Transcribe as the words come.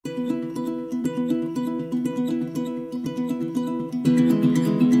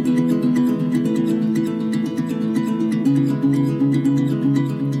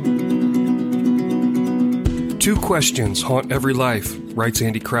questions haunt every life, writes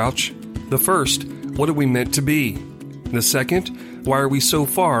Andy Crouch. The first, what are we meant to be? The second, why are we so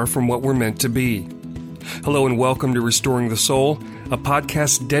far from what we're meant to be? Hello and welcome to Restoring the Soul, a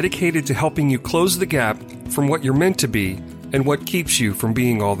podcast dedicated to helping you close the gap from what you're meant to be and what keeps you from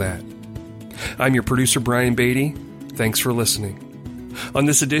being all that. I'm your producer, Brian Beatty. Thanks for listening. On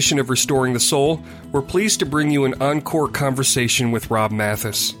this edition of Restoring the Soul, we're pleased to bring you an encore conversation with Rob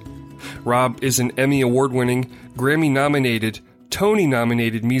Mathis. Rob is an Emmy Award-winning, Grammy-nominated,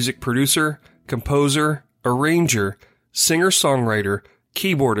 Tony-nominated music producer, composer, arranger, singer-songwriter,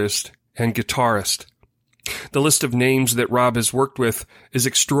 keyboardist, and guitarist. The list of names that Rob has worked with is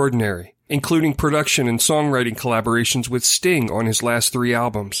extraordinary, including production and songwriting collaborations with Sting on his last 3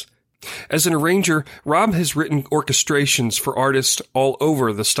 albums. As an arranger, Rob has written orchestrations for artists all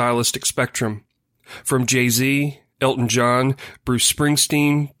over the stylistic spectrum. From Jay-Z, Elton John, Bruce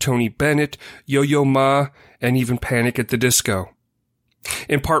Springsteen, Tony Bennett, Yo-Yo Ma, and even Panic at the Disco.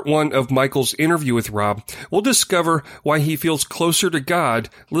 In part 1 of Michael's interview with Rob, we'll discover why he feels closer to God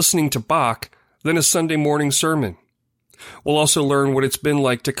listening to Bach than a Sunday morning sermon. We'll also learn what it's been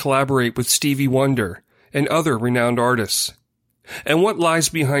like to collaborate with Stevie Wonder and other renowned artists, and what lies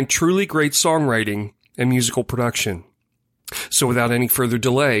behind truly great songwriting and musical production. So without any further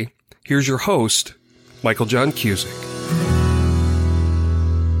delay, here's your host, Michael John Cusick.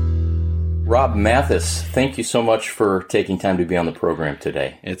 Rob Mathis, thank you so much for taking time to be on the program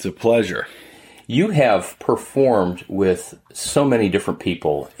today. It's a pleasure. You have performed with so many different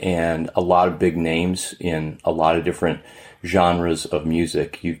people and a lot of big names in a lot of different genres of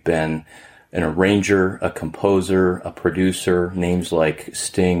music. You've been an arranger, a composer, a producer. Names like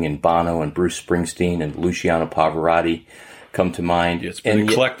Sting and Bono and Bruce Springsteen and Luciano Pavarotti come to mind. It's pretty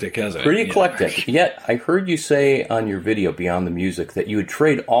eclectic, hasn't it? Pretty eclectic. Yet, I heard you say on your video, Beyond the Music, that you would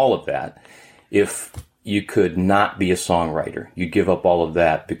trade all of that if you could not be a songwriter. You'd give up all of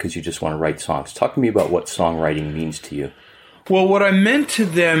that because you just want to write songs. Talk to me about what songwriting means to you. Well, what I meant to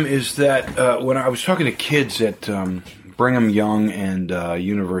them is that when I was talking to kids at Brigham Young and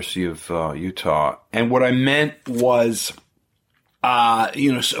University of Utah, and what I meant was, a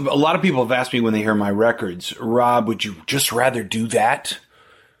lot of people have asked me when they hear my records, Rob, would you just rather do that,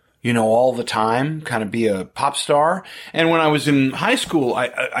 all the time, kind of be a pop star? And when I was in high school,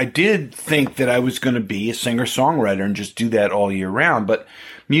 I did think that I was going to be a singer-songwriter and just do that all year round. But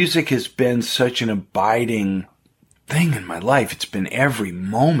music has been such an abiding thing in my life. It's been every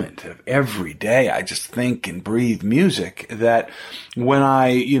moment of every day. I just think and breathe music, that when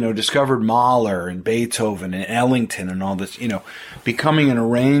I, discovered Mahler and Beethoven and Ellington and all this, becoming an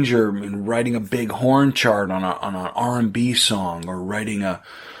arranger and writing a big horn chart on an R&B song, or writing an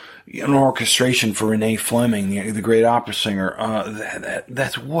orchestration for Renee Fleming, the great opera singer,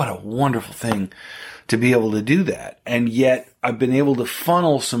 that's what a wonderful thing to be able to do that. And yet I've been able to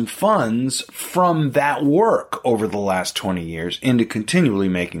funnel some funds from that work over the last 20 years into continually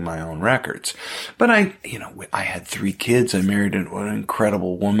making my own records. But I had 3 kids. I married an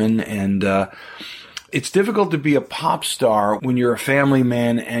incredible woman, and it's difficult to be a pop star when you're a family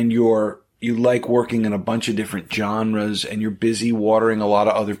man and you like working in a bunch of different genres, and you're busy watering a lot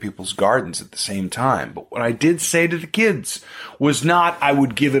of other people's gardens at the same time. But what I did say to the kids was not, I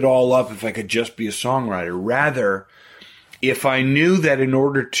would give it all up if I could just be a songwriter. Rather, if I knew that in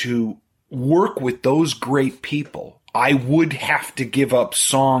order to work with those great people, I would have to give up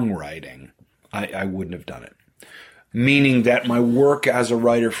songwriting, I wouldn't have done it. Meaning that my work as a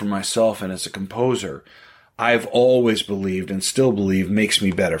writer for myself and as a composer, I've always believed and still believe makes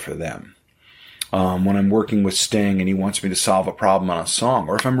me better for them. When I'm working with Sting and he wants me to solve a problem on a song,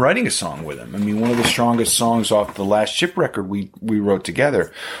 or if I'm writing a song with him. I mean, one of the strongest songs off the last Ship record we wrote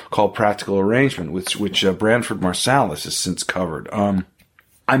together, called Practical Arrangement, which Branford Marsalis has since covered.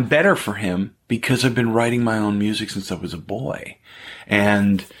 I'm better for him because I've been writing my own music since I was a boy.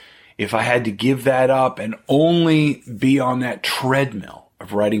 And if I had to give that up and only be on that treadmill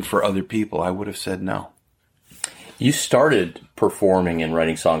of writing for other people, I would have said no. You started performing and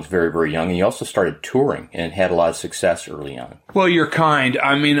writing songs very, very young, and you also started touring and had a lot of success early on. Well, you're kind.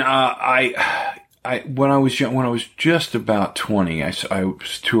 I mean, when I was just about 20, I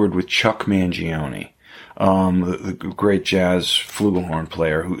toured with Chuck Mangione, the great jazz flugelhorn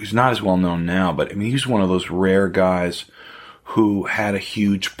player, who's not as well known now, but I mean, he's one of those rare guys who had a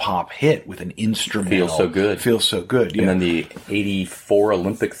huge pop hit with an instrumental. Feels So Good. Yeah. And then the 84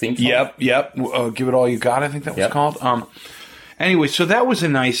 Olympic theme song. Yep. Give It All You Got, I think that was called. Anyway, so that was a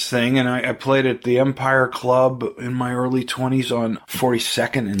nice thing, and I played at the Empire Club in my early 20s on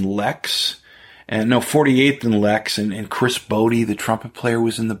 42nd and Lex, And 48th and Lex, and Chris Bodie, the trumpet player,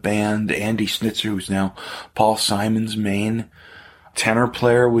 was in the band. Andy Schnitzer, who's now Paul Simon's main tenor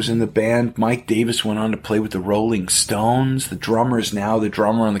player, was in the band. Mike Davis went on to play with the Rolling Stones. The drummer is now the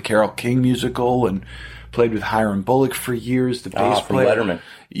drummer on the Carole King musical, and played with Hiram Bullock for years. The bass from player, Letterman.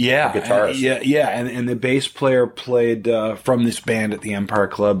 yeah, the guitarist. and the bass player played from this band at the Empire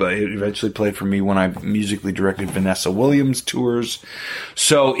Club. It eventually played for me when I musically directed Vanessa Williams tours.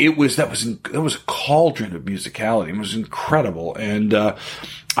 So that was a cauldron of musicality. It was incredible, and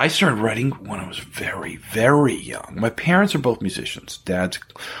I started writing when I was very, very young. My parents are both musicians. Dad's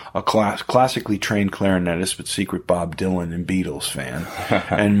a classically trained clarinetist, but secret Bob Dylan and Beatles fan.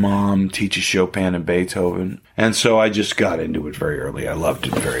 And Mom teaches Chopin and Beethoven. And so I just got into it very early. I loved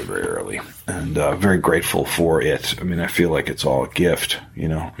it very, very early. And very grateful for it. I mean, I feel like it's all a gift, you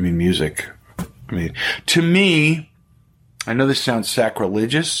know? I mean, music. I mean, to me, I know this sounds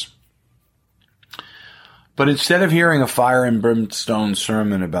sacrilegious, but instead of hearing a fire and brimstone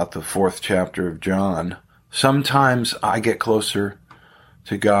sermon about the 4th chapter of John, sometimes I get closer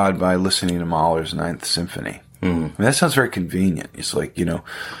to God by listening to Mahler's 9th Symphony. I mean, that sounds very convenient. It's like, you know,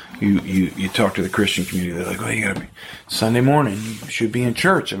 you talk to the Christian community, they're like, well, you gotta be Sunday morning, you should be in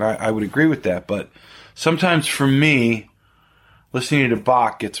church. And I would agree with that. But sometimes for me, listening to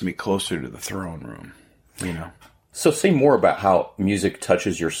Bach gets me closer to the throne room, you know. So say more about how music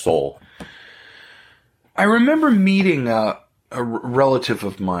touches your soul. I remember meeting a relative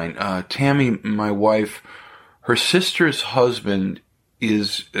of mine, Tammy, my wife. Her sister's husband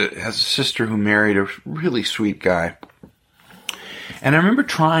has a sister who married a really sweet guy. And I remember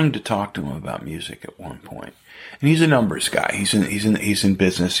trying to talk to him about music at one point. And he's a numbers guy. He's in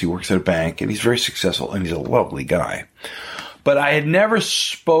business. He works at a bank, and he's very successful, and he's a lovely guy. But I had never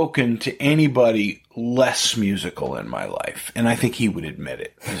spoken to anybody less musical in my life, and I think he would admit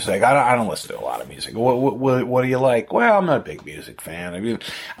it. He's like, I don't listen to a lot of music. What do you like? Well, I'm not a big music fan. And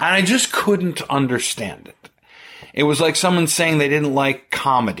I just couldn't understand it. It was like someone saying they didn't like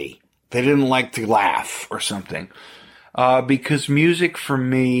comedy. They didn't like to laugh or something. Because music for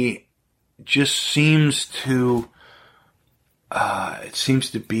me just seems to... it seems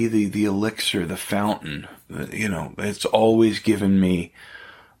to be the elixir, the fountain. You know, it's always given me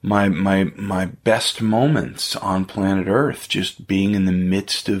my best moments on planet Earth, just being in the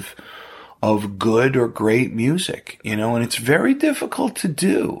midst of good or great music, you know, and it's very difficult to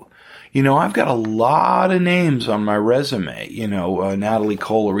do. You know, I've got a lot of names on my resume, you know, Natalie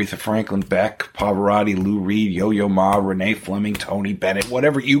Cole, Aretha Franklin, Beck, Pavarotti, Lou Reed, Yo-Yo Ma, Renee Fleming, Tony Bennett,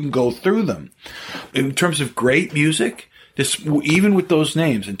 whatever, you can go through them. In terms of great music, even with those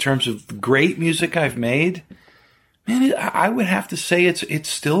names, in terms of great music I've made, man, I would have to say it's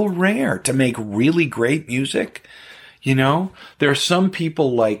still rare to make really great music. You know, there are some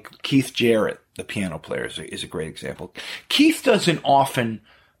people like Keith Jarrett, the piano player, is a great example. Keith doesn't often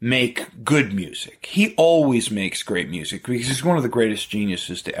make good music. He always makes great music because he's one of the greatest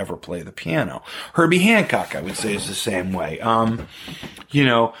geniuses to ever play the piano. Herbie Hancock, I would say, is the same way. You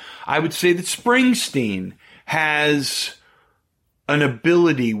know, I would say that Springsteen has an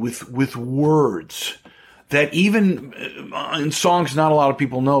ability with words that even in songs not a lot of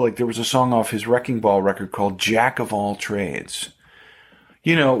people know, like there was a song off his Wrecking Ball record called Jack of All Trades.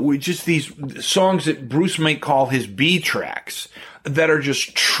 You know, just these songs that Bruce might call his B tracks that are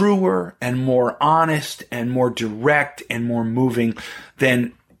just truer and more honest and more direct and more moving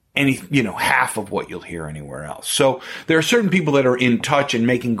than half of what you'll hear anywhere else. So there are certain people that are in touch and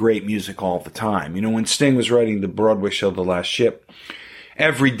making great music all the time. You know, when Sting was writing the Broadway show The Last Ship,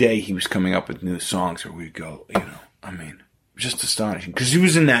 every day he was coming up with new songs where we'd go, you know, I mean, just astonishing. Because he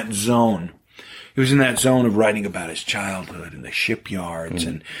was in that zone. He was in that zone of writing about his childhood and the shipyards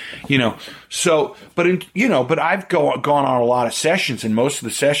and, you know, so, but I've gone on a lot of sessions, and most of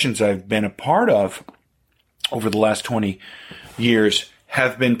the sessions I've been a part of over the last 20 years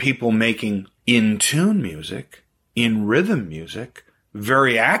have been people making in-tune music, in rhythm music,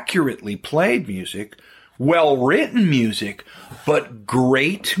 very accurately played music, well-written music, but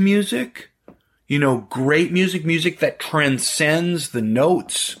great music, you know, great music that transcends the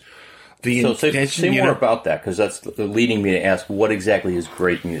notes. So say more about that, because that's leading me to ask, what exactly is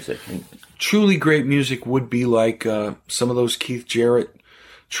great music? Truly great music would be like some of those Keith Jarrett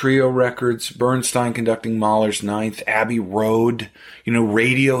trio records, Bernstein conducting Mahler's 9th, Abbey Road, you know,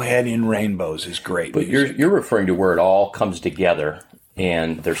 Radiohead in Rainbows is great But music. You're referring to where it all comes together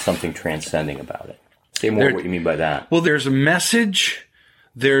and there's something transcending about it. Say more what you mean by that. Well, there's a message,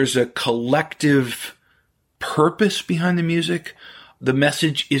 there's a collective purpose behind the music. The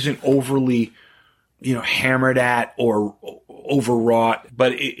message isn't overly hammered at or overwrought.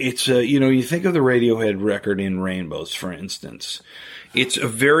 But it's you think of the Radiohead record In Rainbows, for instance. It's a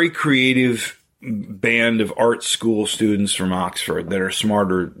very creative band of art school students from Oxford that are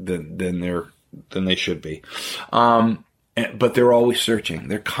smarter than they should be. But they're always searching.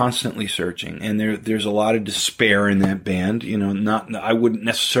 They're constantly searching, and there's a lot of despair in that band. I wouldn't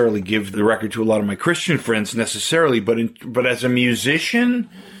necessarily give the record to a lot of my Christian friends necessarily, but as a musician,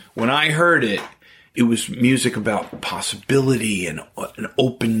 when I heard it, it was music about possibility and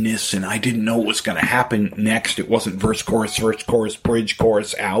openness, and I didn't know what was going to happen next. It wasn't verse, chorus, bridge,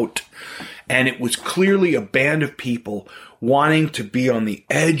 chorus, out. And it was clearly a band of people wanting to be on the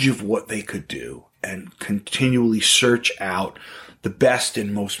edge of what they could do and continually search out the best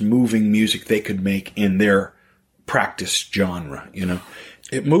and most moving music they could make in their practice genre,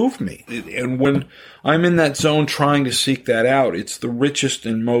 It moved me. And when I'm in that zone trying to seek that out, it's the richest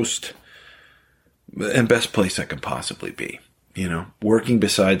and best place I could possibly be. Working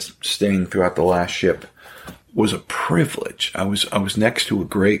besides staying throughout the last ship was a privilege. I was next to a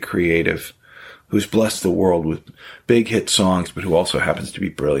great creative who's blessed the world with big hit songs, but who also happens to be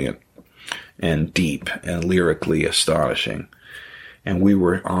brilliant and deep and lyrically astonishing. And we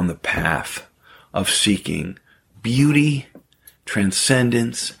were on the path of seeking beauty,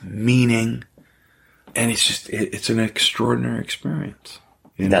 transcendence, meaning, and it's an extraordinary experience.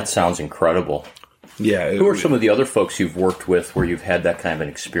 That sounds incredible. Yeah. Who are some of the other folks you've worked with where you've had that kind of an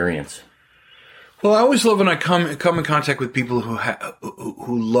experience? Well, I always love when I come in contact with people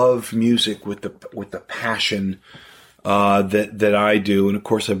who love music with the passion that I do, and of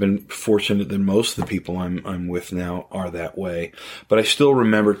course I've been fortunate that most of the people I'm with now are that way. But I still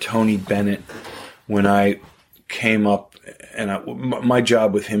remember Tony Bennett when I came up, and my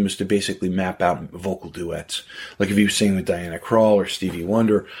job with him was to basically map out vocal duets. Like if he was singing with Diana Krall or Stevie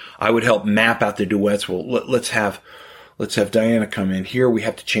Wonder, I would help map out the duets. Well, let's have Diana come in here. We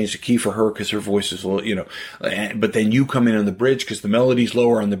have to change the key for her because her voice is a little, but then you come in on the bridge because the melody's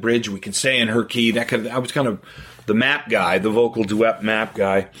lower on the bridge. We can stay in her key. I was kind of the map guy, the vocal duet map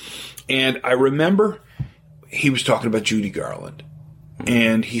guy. And I remember he was talking about Judy Garland,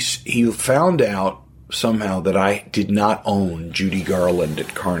 and he found out somehow that I did not own Judy Garland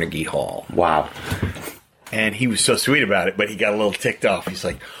at Carnegie Hall. Wow. And he was so sweet about it, but he got a little ticked off. He's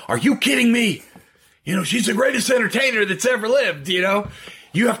like, "Are you kidding me? She's the greatest entertainer that's ever lived,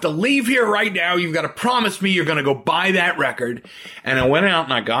 You have to leave here right now. You've got to promise me you're going to go buy that record." And I went out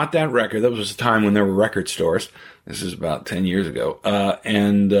and I got that record. That was a time when there were record stores. This is about 10 years ago.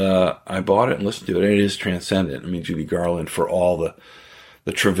 And I bought it and listened to it. And it is transcendent. I mean, Judy Garland, for all the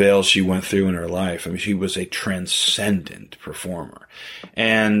travails she went through in her life, she was a transcendent performer.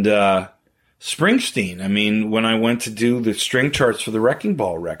 And Springsteen, when I went to do the string charts for the Wrecking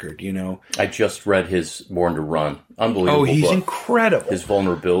Ball record, I just read his Born to Run. Unbelievable. Oh, he's book. Incredible. His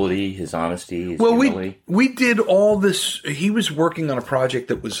vulnerability, his honesty, his humility. We did all this. He was working on a project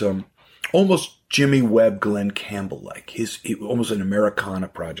that was almost Jimmy Webb, Glenn Campbell-like. Almost an Americana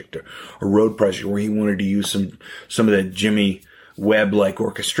project, a road project where he wanted to use some of that Jimmy Webb like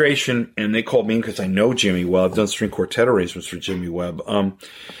orchestration. And they called me in because I know Jimmy well. I've done string quartet arrangements for Jimmy Webb.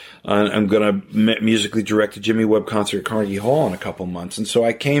 I'm going to musically direct a Jimmy Webb concert at Carnegie Hall in a couple months. And so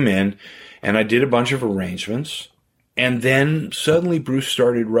I came in and I did a bunch of arrangements. And then suddenly Bruce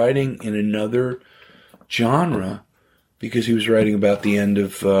started writing in another genre because he was writing about the end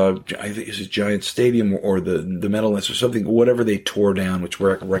of, I think it's Giant Stadium or the Meadowlands or something, whatever they tore down, which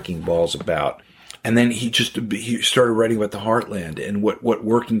Wrecking Ball's about. And then he started writing about the Heartland and what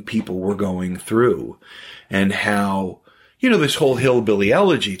working people were going through and how, this whole hillbilly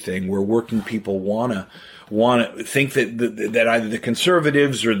elegy thing where working people want to think that either the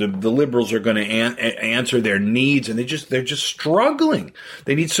conservatives or the liberals are going to answer their needs, and they're just struggling.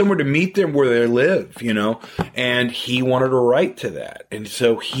 They need somewhere to meet them where they live, and he wanted to write to that. And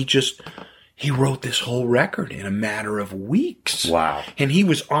so he wrote this whole record in a matter of weeks. Wow. And he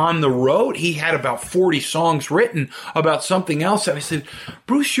was on the road. He had about 40 songs written about something else. And I said,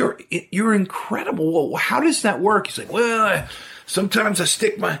 "Bruce, you're incredible. Well, how does that work?" He's like, "Well, sometimes I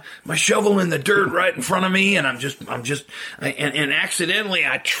stick my shovel in the dirt right in front of me and and accidentally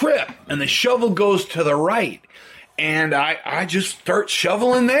I trip and the shovel goes to the right. And I just start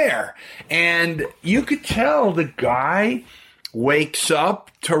shoveling there." And you could tell the guy wakes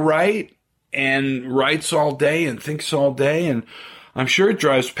up to write and writes all day and thinks all day. And I'm sure it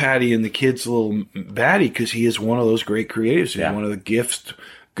drives Patty and the kids a little batty because he is one of those great creatives. He's one of the gifts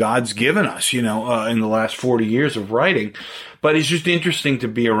God's given us, in the last 40 years of writing. But it's just interesting to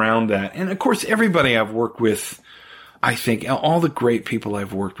be around that. And, of course, everybody I've worked with I think all the great people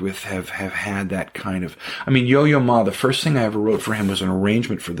I've worked with have had that kind of... I mean, Yo-Yo Ma, the first thing I ever wrote for him was an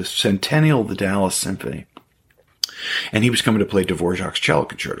arrangement for the centennial of the Dallas Symphony. And he was coming to play Dvorak's Cello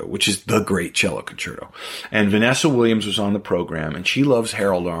Concerto, which is the great cello concerto. And Vanessa Williams was on the program, and she loves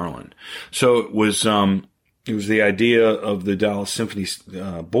Harold Arlen. So it was the idea of the Dallas Symphony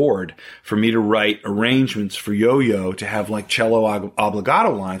board for me to write arrangements for Yo-Yo to have like cello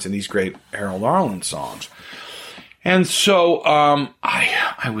obligato lines in these great Harold Arlen songs. And so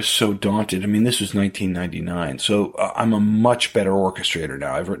I was so daunted. I mean, this was 1999, so I'm a much better orchestrator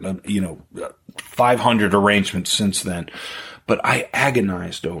now. I've written 500 arrangements since then, but I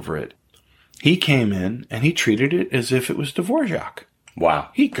agonized over it. He came in and he treated it as if it was Dvorak. Wow.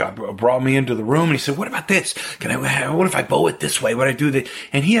 He brought me into the room and he said, "What about this? What if I bow it this way? What I do that?"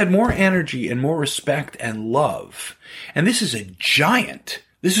 And he had more energy and more respect and love. And this is a giant.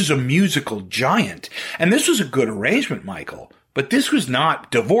 This is a musical giant. And this was a good arrangement, Michael. But this was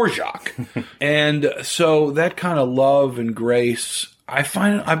not Dvorak. And so that kind of love and grace, I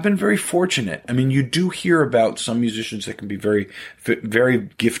find I've been very fortunate. I mean, you do hear about some musicians that can be very, very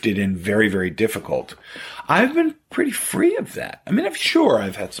gifted and very, very difficult. I've been pretty free of that. I mean, I'm sure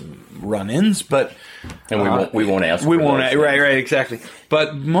I've had some run-ins, but... And we won't ask. We won't. Right, exactly.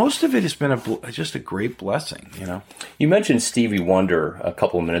 But most of it has been just a great blessing, you know. You mentioned Stevie Wonder a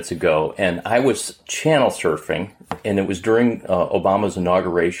couple of minutes ago, and I was channel surfing, and it was during Obama's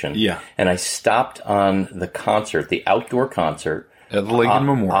inauguration. Yeah. And I stopped on the concert, the outdoor concert. At the Lincoln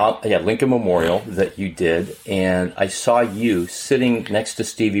Memorial. Lincoln Memorial that you did, and I saw you sitting next to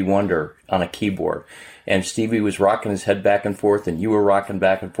Stevie Wonder on a keyboard. And Stevie was rocking his head back and forth, and you were rocking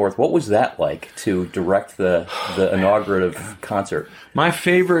back and forth. What was that like to direct the inaugurative concert? My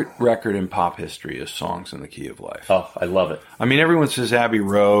favorite record in pop history is Songs in the Key of Life. Oh, I love it. I mean, everyone says Abbey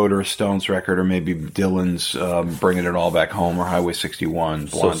Road or a Stones record or maybe Dylan's Bringing It All Back Home or Highway 61.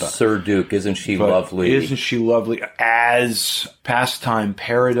 So Sir Duke, Isn't She Lovely? Isn't She Lovely? As Pastime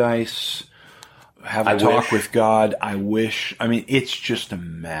Paradise... Have a Talk with God, I Wish. I mean, it's just a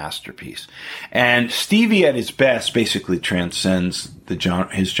masterpiece. And Stevie at his best basically transcends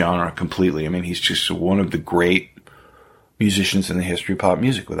his genre completely. I mean, he's just one of the great musicians in the history of pop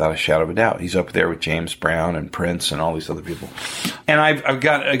music, without a shadow of a doubt. He's up there with James Brown and Prince and all these other people. And I've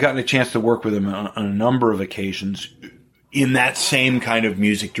gotten a chance to work with him on a number of occasions in that same kind of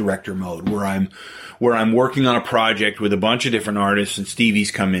music director mode where I'm working on a project with a bunch of different artists and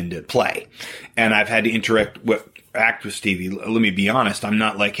Stevie's come in to play. And I've had to act with Stevie. Let me be honest. I'm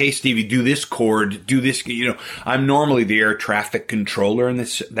not like, "Hey, Stevie, do this chord, do this." I'm normally the air traffic controller in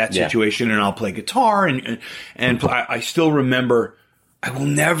that situation, and I'll play guitar. And I still remember, I will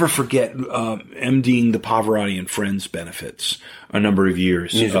never forget MDing the Pavarotti and Friends benefits a number of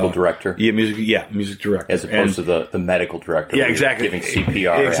years. Musical director. Yeah, music director. As opposed to the medical director. Yeah, exactly. Giving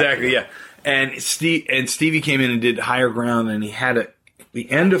CPR. Exactly, yeah. And Stevie came in and did Higher Ground, and he had the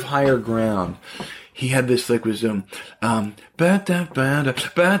end of Higher Ground. He had this like was it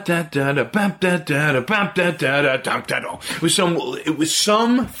was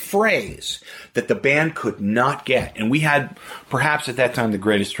some phrase that the band could not get, and we had perhaps at that time the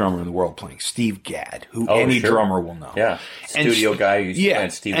greatest drummer in the world playing, Steve Gadd, who any drummer will know. Yeah, studio guy who's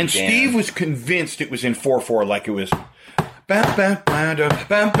playing Steve. And Steve was convinced it was in 4/4, like it was. And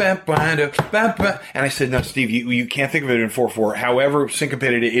I said, "No, Steve, you can't think of it in 4/4. However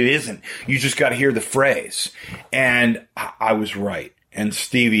syncopated it isn't. You just got to hear the phrase." And I was right. And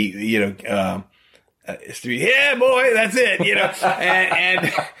Stevie, Stevie, "Yeah, boy, that's it."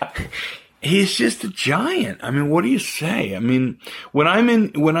 And he's just a giant. I mean, what do you say? I mean, when I'm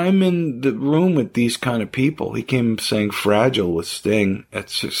in the room with these kind of people, he came saying Fragile with Sting at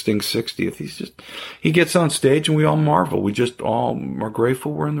Sting's 60th. He gets on stage and we all marvel. We just all are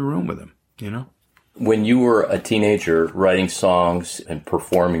grateful we're in the room with him, When you were a teenager writing songs and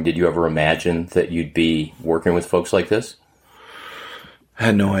performing, did you ever imagine that you'd be working with folks like this? I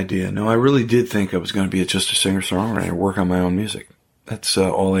had no idea. No, I really did think I was going to be just a singer-songwriter, work on my own music. That's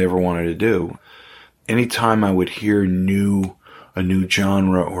all I ever wanted to do. Anytime I would hear a new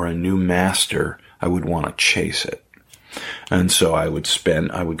genre or a new master, I would want to chase it. And so I would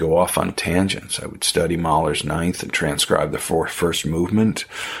go off on tangents. I would study Mahler's Ninth and transcribe the first movement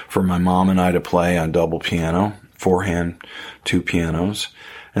for my mom and I to play on double piano, four-hand, two pianos.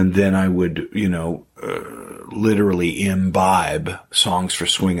 And then I would, literally imbibe Songs for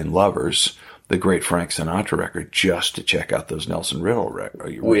Swingin' Lovers, the great Frank Sinatra record, just to check out those Nelson Riddle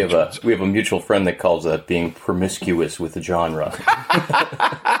records. We have a mutual friend that calls that being promiscuous with the genre.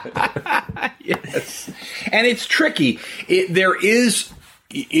 Yes, and it's tricky.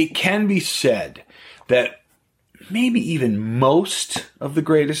 It can be said that maybe even most of the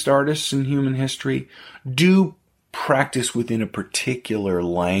greatest artists in human history do practice within a particular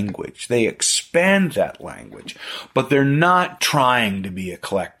language. They expand that language, but they're not trying to be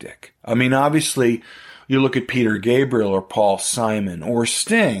eclectic. I mean, obviously, you look at Peter Gabriel or Paul Simon or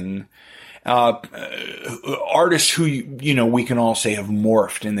Sting, artists who, we can all say have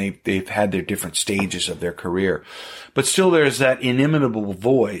morphed and they've had their different stages of their career. But still there's that inimitable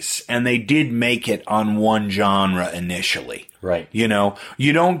voice, and they did make it on one genre initially. Right. You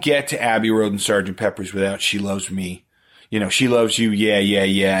don't get to Abbey Road and Sgt. Pepper's without She Loves Me. She loves you, yeah,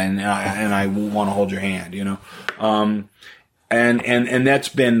 and I want to hold your hand, And that's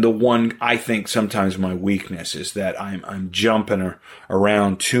been the one, I think, sometimes my weakness is that I'm jumping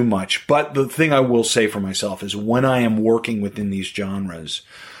around too much. But the thing I will say for myself is when I am working within these genres,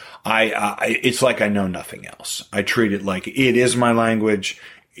 it's like I know nothing else. I treat it like it is my language.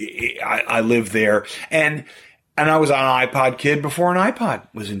 I live there. And I was an iPod kid before an iPod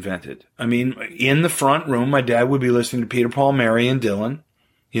was invented. I mean, in the front room, my dad would be listening to Peter, Paul, Mary, and Dylan.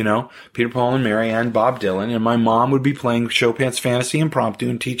 Peter, Paul, and Mary, and Bob Dylan. And my mom would be playing Chopin's Fantasy Impromptu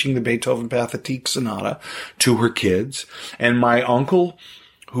and teaching the Beethoven Pathétique Sonata to her kids. And my uncle,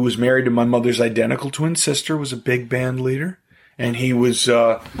 who was married to my mother's identical twin sister, was a big band leader. And he was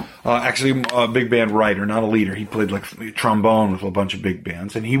actually a big band writer, not a leader. He played like trombone with a bunch of big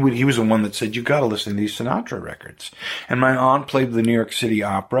bands. And he was the one that said, you got to listen to these Sinatra records. And my aunt played the New York City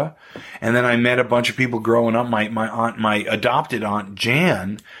Opera. And then I met a bunch of people growing up. My adopted aunt,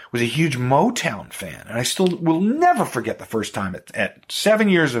 Jan, was a huge Motown fan. And I still will never forget the first time at 7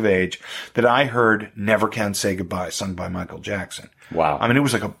 years of age that I heard Never Can Say Goodbye sung by Michael Jackson. Wow. I mean, it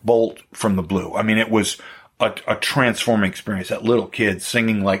was like a bolt from the blue. I mean, it was a transforming experience. That little kid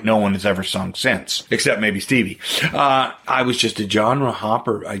singing like no one has ever sung since, except maybe Stevie. I was just a genre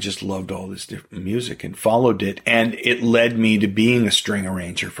hopper. I just loved all this different music and followed it. And it led me to being a string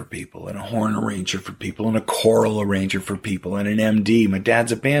arranger for people and a horn arranger for people and a choral arranger for people and an MD. My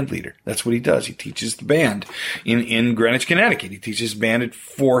dad's a band leader. That's what he does. He teaches the band in Greenwich, Connecticut. He teaches band at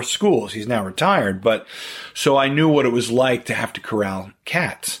 4 schools. He's now retired. But so I knew what it was like to have to corral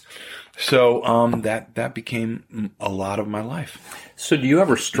cats. So that became a lot of my life. So do you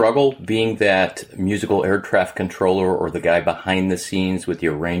ever struggle being that musical air traffic controller or the guy behind the scenes with the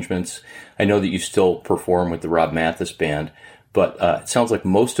arrangements? I know that you still perform with the Rob Mathis Band, but it sounds like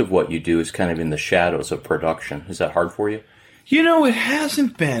most of what you do is kind of in the shadows of production. Is that hard for you? It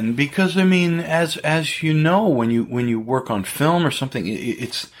hasn't been, because I mean, as you know, when you work on film or something,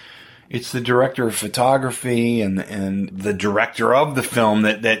 it's the director of photography and the director of the film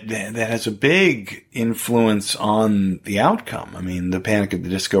that has a big influence on the outcome. I mean, the Panic at the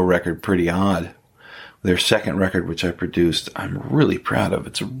Disco record, Pretty Odd, their second record, which I produced, I'm really proud of.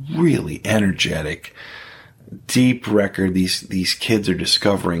 It's a really energetic, deep record. These kids are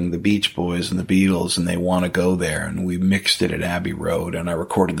discovering the Beach Boys and the Beatles, and they want to go there. And we mixed it at Abbey Road, and I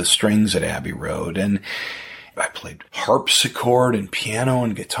recorded the strings at Abbey Road, and I played harpsichord and piano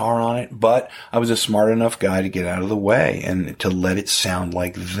and guitar on it, but I was a smart enough guy to get out of the way and to let it sound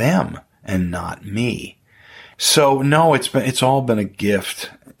like them and not me. So no, it's all been a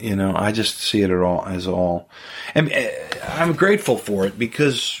gift. I just see it as all, and I'm grateful for it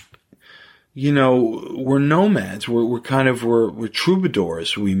because, we're nomads. We're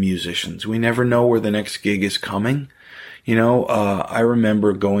troubadours, we musicians. We never know where the next gig is coming. I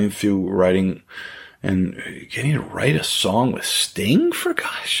remember going through writing and getting to write a song with Sting, for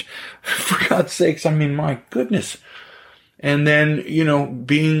God's sakes. I mean, my goodness. And then,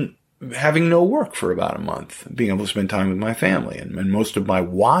 having no work for about a month, being able to spend time with my family. And most of my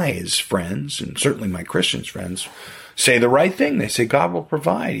wise friends, and certainly my Christian friends, say the right thing. They say, God will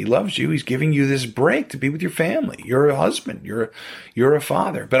provide. He loves you. He's giving you this break to be with your family. You're a husband. You're a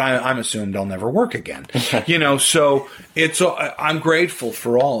father. But I'm assumed I'll never work again. So I'm grateful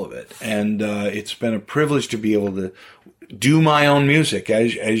for all of it. And it's been a privilege to be able to do my own music.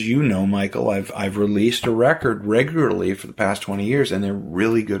 As you know, Michael, I've released a record regularly for the past 20 years, and they're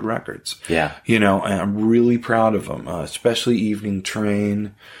really good records. Yeah. And I'm really proud of them, especially Evening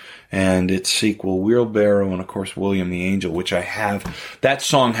Train and its sequel, Wheelbarrow, and of course, William the Angel, which I have. That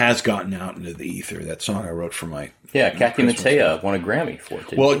song has gotten out into the ether. That song I wrote for my... Yeah, Kathy Mattea won a Grammy for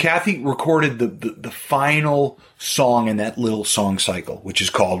it. Well, Kathy recorded the final song in that little song cycle, which is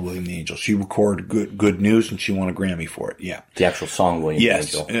called William the Angel. She recorded Good News, and she won a Grammy for it. Yeah, the actual song William the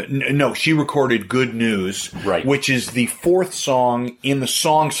Angel. Yes, no, she recorded Good News, right, which is the fourth song in the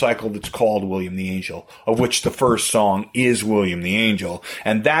song cycle that's called William the Angel, of which the first song is William the Angel,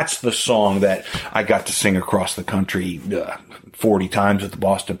 and that's the song that I got to sing across the country 40 times at the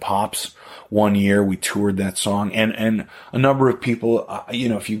Boston Pops one year we toured that song, and a number of people,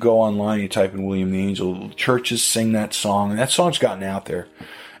 if you go online, you type in William the Angel, churches sing that song, and that song's gotten out there.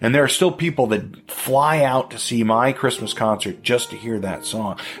 And there are still people that fly out to see my Christmas concert just to hear that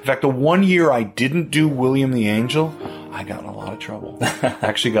song. In fact, the one year I didn't do William the Angel, I got in a lot of trouble. I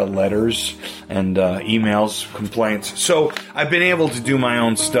actually got letters and emails, complaints. So I've been able to do my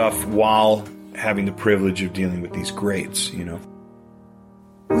own stuff while having the privilege of dealing with these greats,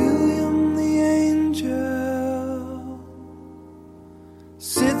 William the Angel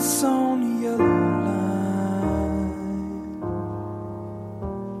sits on a yellow line.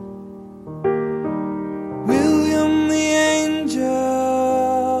 William the Angel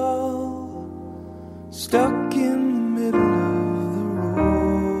stuck in the middle of the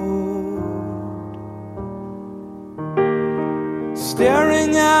road,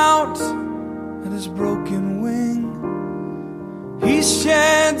 staring out at his broken wing. He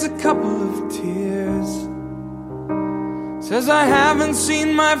sheds a couple of tears, says, I haven't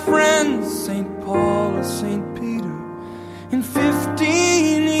seen my friends, St. Paul or St. Peter, in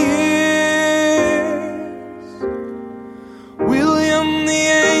 15 years. William the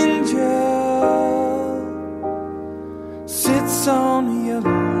Angel sits on a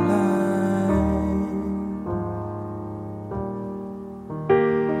yellow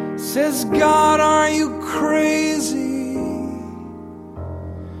line, says, God, are you crazy?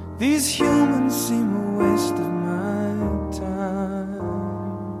 These humans seem a waste of my time.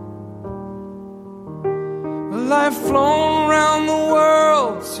 Well, I've flown around the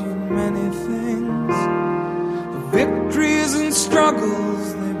world, seen many things, the victories and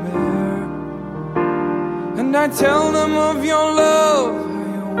struggles they bear. And I tell them of your love, how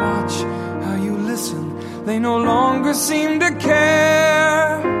you watch, how you listen. They no longer seem to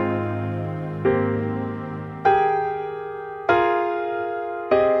care.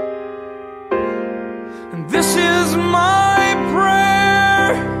 This is my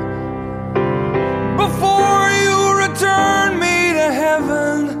prayer before you return me to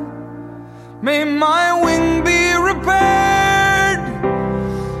heaven. May my wing be repaired.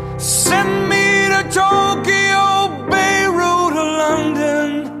 Send me to Tokyo, Beirut, or London.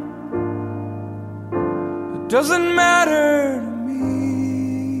 It doesn't matter to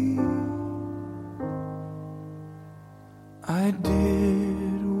me. I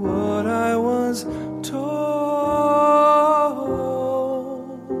did what I was told.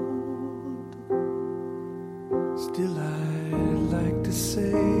 Still, I'd like to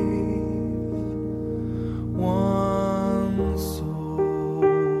save one soul.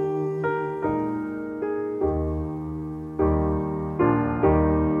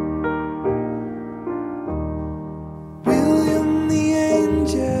 William the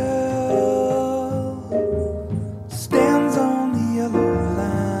Angel stands on the yellow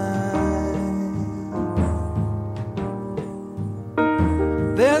line.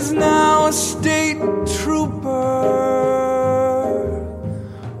 There's now a state trooper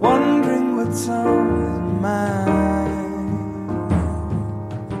wondering what's on his mind.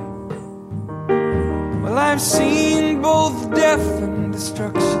 Well, I've seen both death and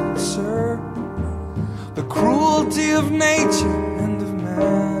destruction, sir, the cruelty of nature and of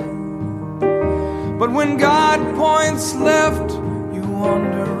man. But when God points left, you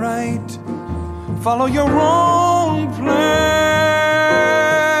wander right. Follow your own plan.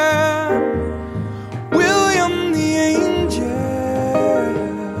 William the Angel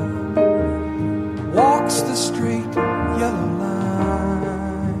walks the straight yellow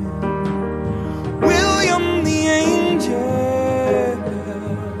line. William the Angel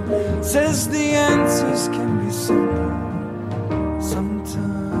says the answers can be simple sometimes.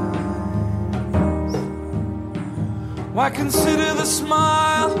 Why consider the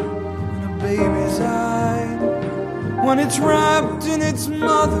smile in a baby's eye when it's wrapped in its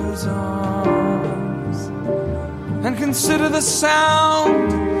mother's arms? And consider the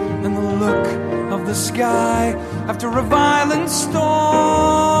sound and the look of the sky after a violent storm.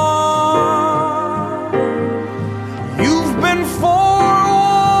 You've been forewarned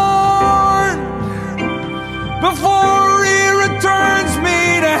before he returns me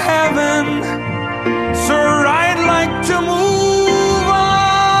to heaven. Sir, I'd like to move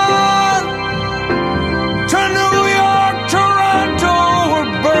on to New York, Toronto, or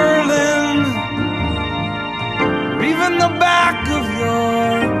Berlin, or even the back of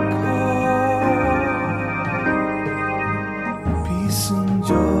your car. Peace and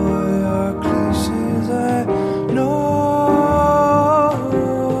joy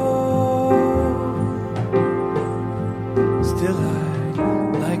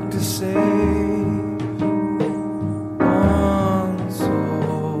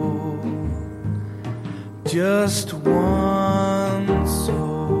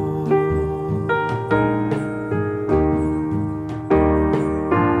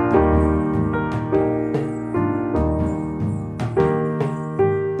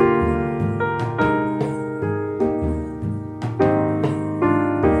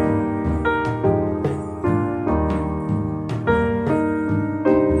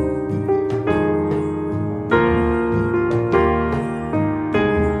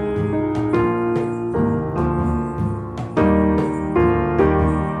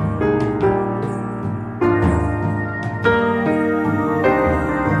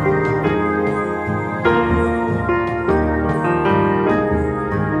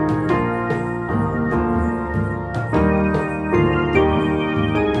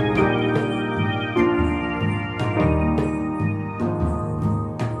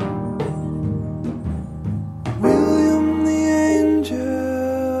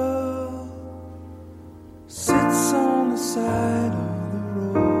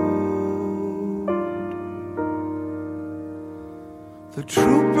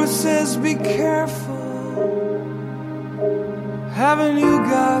says be careful. Haven't you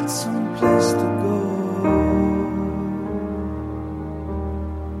got some place to go?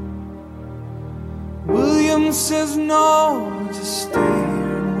 William says no, just stay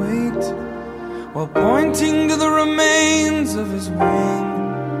here and wait, while pointing to the remains of his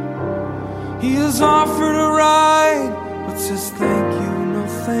wing. He is offered a ride, but says thank you, no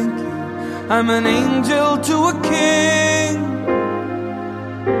thank you, I'm an angel to a king.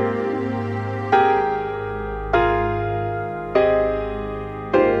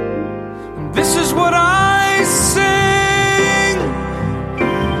 And this is what I sing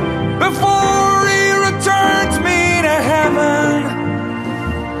before he returns me to heaven.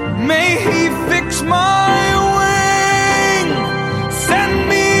 May he fix my wing, send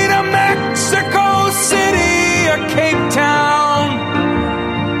me to Mexico City or Cape Town.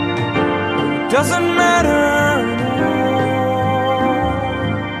 It doesn't matter at all.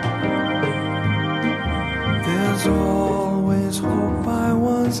 There's always hope, I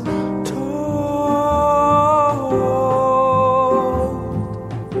was told,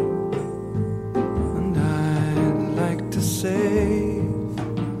 and I'd like to save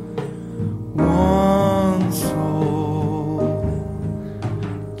one soul,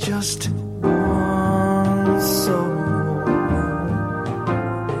 just one soul.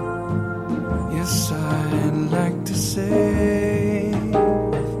 Yes, I'd like to save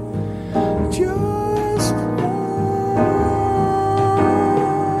just one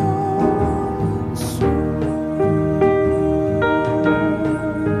soul.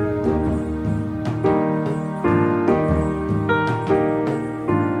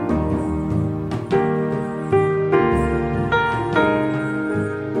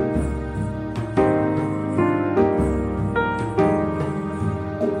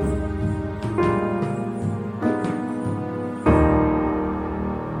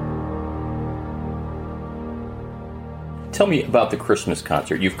 Tell me about the Christmas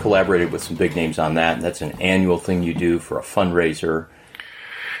concert. You've collaborated with some big names on that, and that's an annual thing you do for a fundraiser.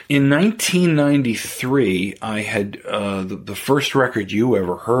 In 1993, I had the first record you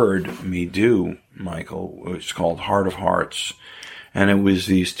ever heard me do, Michael. It's called Heart of Hearts, and it was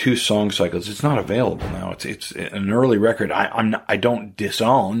these two song cycles. It's not available now. It's an early record. I don't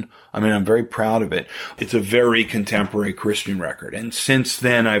disown. I mean, I'm very proud of it. It's a very contemporary Christian record, and since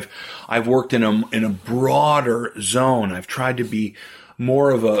then I've worked in a broader zone. I've tried to be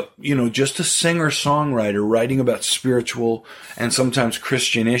more of a, just a singer-songwriter writing about spiritual and sometimes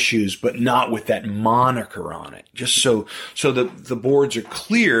Christian issues, but not with that moniker on it. Just so the boards are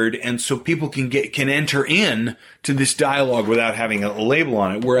cleared and so people can enter in to this dialogue without having a label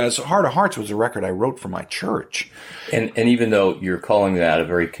on it. Whereas Heart of Hearts was a record I wrote for my church. And even though you're calling that a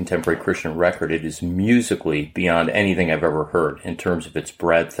very contemporary Christian record, it is musically beyond anything I've ever heard in terms of its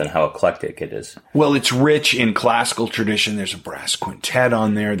breadth and how eclectic it is. Well, it's rich in classical tradition. There's a brass quintet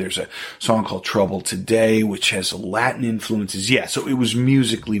on there. There's a song called Trouble Today, which has Latin influences. Yeah, so it was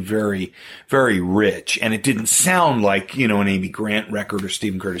musically very, very rich. And it didn't sound like, an Amy Grant record or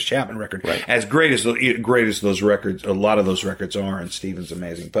Stephen Curtis Chapman record. Right. As great as those records, a lot of those records are, and Stephen's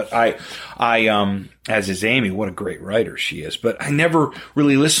amazing. But I as is Amy, what a great writer she is. But I never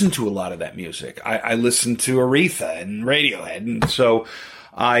really listened to a lot of that music. I listened to Aretha and Radiohead. And so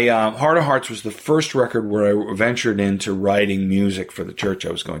Heart of Hearts was the first record where I ventured into writing music for the church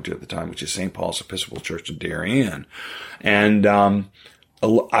I was going to at the time, which is St. Paul's Episcopal Church in Darien. And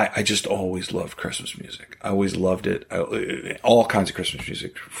I just always loved Christmas music. I always loved it. All kinds of Christmas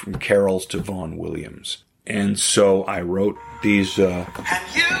music, from carols to Vaughan Williams. And so I wrote these...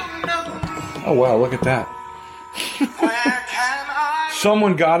 Oh, wow, look at that.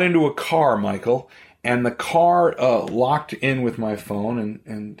 Someone got into a car, Michael, and the car locked in with my phone,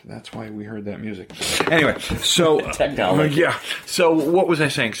 and that's why we heard that music. Anyway, so... Technology. Yeah. So what was I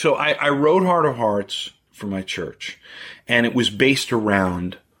saying? So I wrote Heart of Hearts for my church, and it was based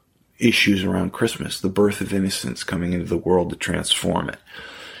around issues around Christmas, the birth of innocence coming into the world to transform it.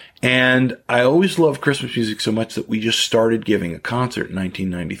 And I always loved Christmas music so much that we just started giving a concert in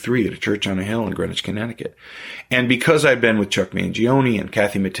 1993 at a church on a hill in Greenwich, Connecticut. And because I'd been with Chuck Mangione and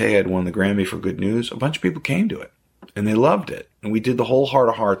Kathy Mattea had won the Grammy for Good News, a bunch of people came to it. And they loved it. And we did the whole Heart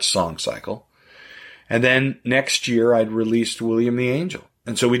of Hearts song cycle. And then next year I'd released William the Angel.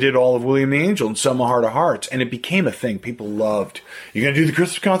 And so we did all of William the Angel and some of Heart of Hearts. And it became a thing. People loved, "You going to do the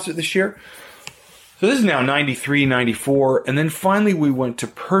Christmas concert this year?" So this is now 93, 94, and then finally we went to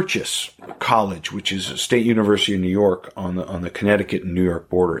Purchase College, which is a state university in New York on the Connecticut and New York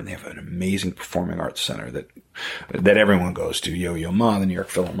border, and they have an amazing performing arts center that everyone goes to. Yo-Yo Ma, the New York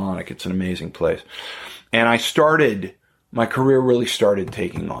Philharmonic, it's an amazing place. And I started my career really started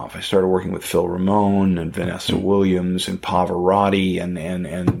taking off. I started working with Phil Ramone and Vanessa Williams and Pavarotti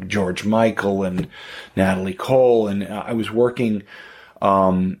and George Michael and Natalie Cole. And I was working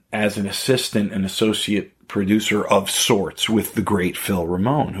as an assistant and associate producer of sorts with the great Phil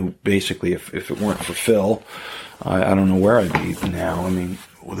Ramone, who basically, if it weren't for Phil, I don't know where I'd be now. I mean,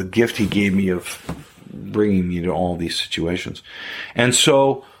 with the gift he gave me of bringing me to all these situations. And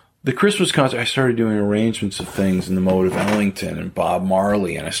so the Christmas concert, I started doing arrangements of things in the mode of Ellington and Bob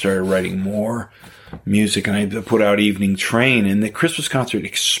Marley, and I started writing more music, and I put out Evening Train, and the Christmas concert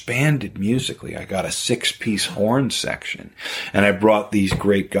expanded musically. I got a 6-piece horn section, and I brought these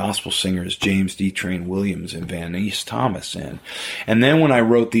great gospel singers, James D. Train Williams and Van East Thomas, in. And then when I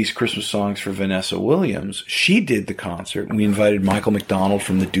wrote these Christmas songs for Vanessa Williams, she did the concert, and we invited Michael McDonald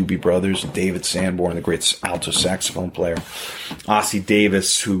from the Doobie Brothers, and David Sanborn, the great alto saxophone player, Ossie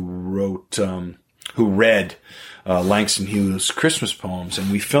Davis, who read Langston Hughes' Christmas poems,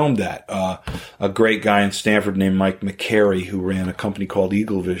 and we filmed that. A great guy in Stanford named Mike McCary, who ran a company called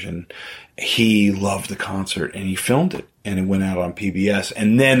Eagle Vision, he loved the concert, and he filmed it, and it went out on PBS.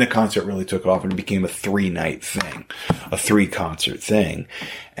 And then the concert really took off, and it became a 3-night thing, a 3-concert thing.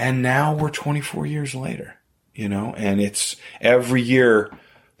 And now we're 24 years later, and it's every year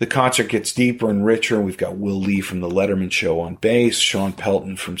the concert gets deeper and richer. We've got Will Lee from The Letterman Show on bass, Sean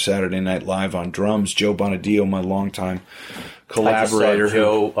Pelton from Saturday Night Live on drums, Joe Bonadio, my longtime collaborator. I just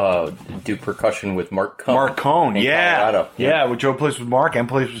saw Joe do percussion with Mark Cohn. Mark Cohn, yeah. Colorado. Yeah, well, Joe plays with Mark and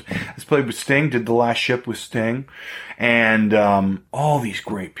has played with Sting, did The Last Ship with Sting. And all these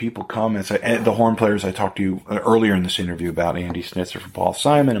great people come. And the horn players I talked to you earlier in this interview about, Andy Snitzer from Paul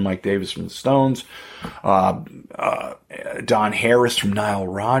Simon and Mike Davis from the Stones. Don Harris from Nile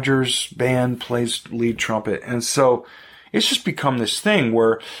Rodgers' band plays lead trumpet. And so it's just become this thing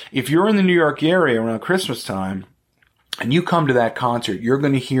where if you're in the New York area around Christmas time and you come to that concert, you're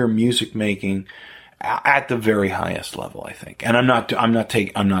going to hear music making at the very highest level, I think. And I'm not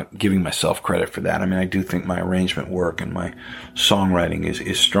giving myself credit for that. I mean, I do think my arrangement work and my songwriting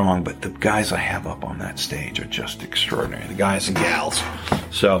is strong, but the guys I have up on that stage are just extraordinary. The guys and gals.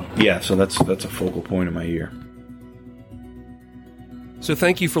 So that's a focal point of my year. So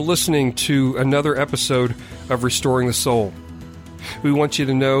thank you for listening to another episode of Restoring the Soul. We want you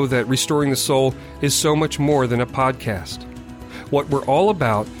to know that Restoring the Soul is so much more than a podcast. What we're all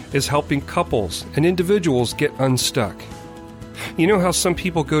about is helping couples and individuals get unstuck. You know how some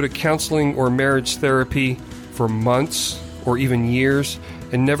people go to counseling or marriage therapy for months or even years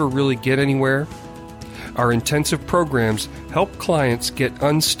and never really get anywhere? Our intensive programs help clients get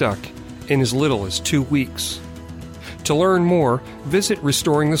unstuck in as little as 2 weeks. To learn more, visit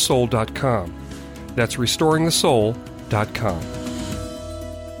restoringthesoul.com. That's restoringthesoul.com.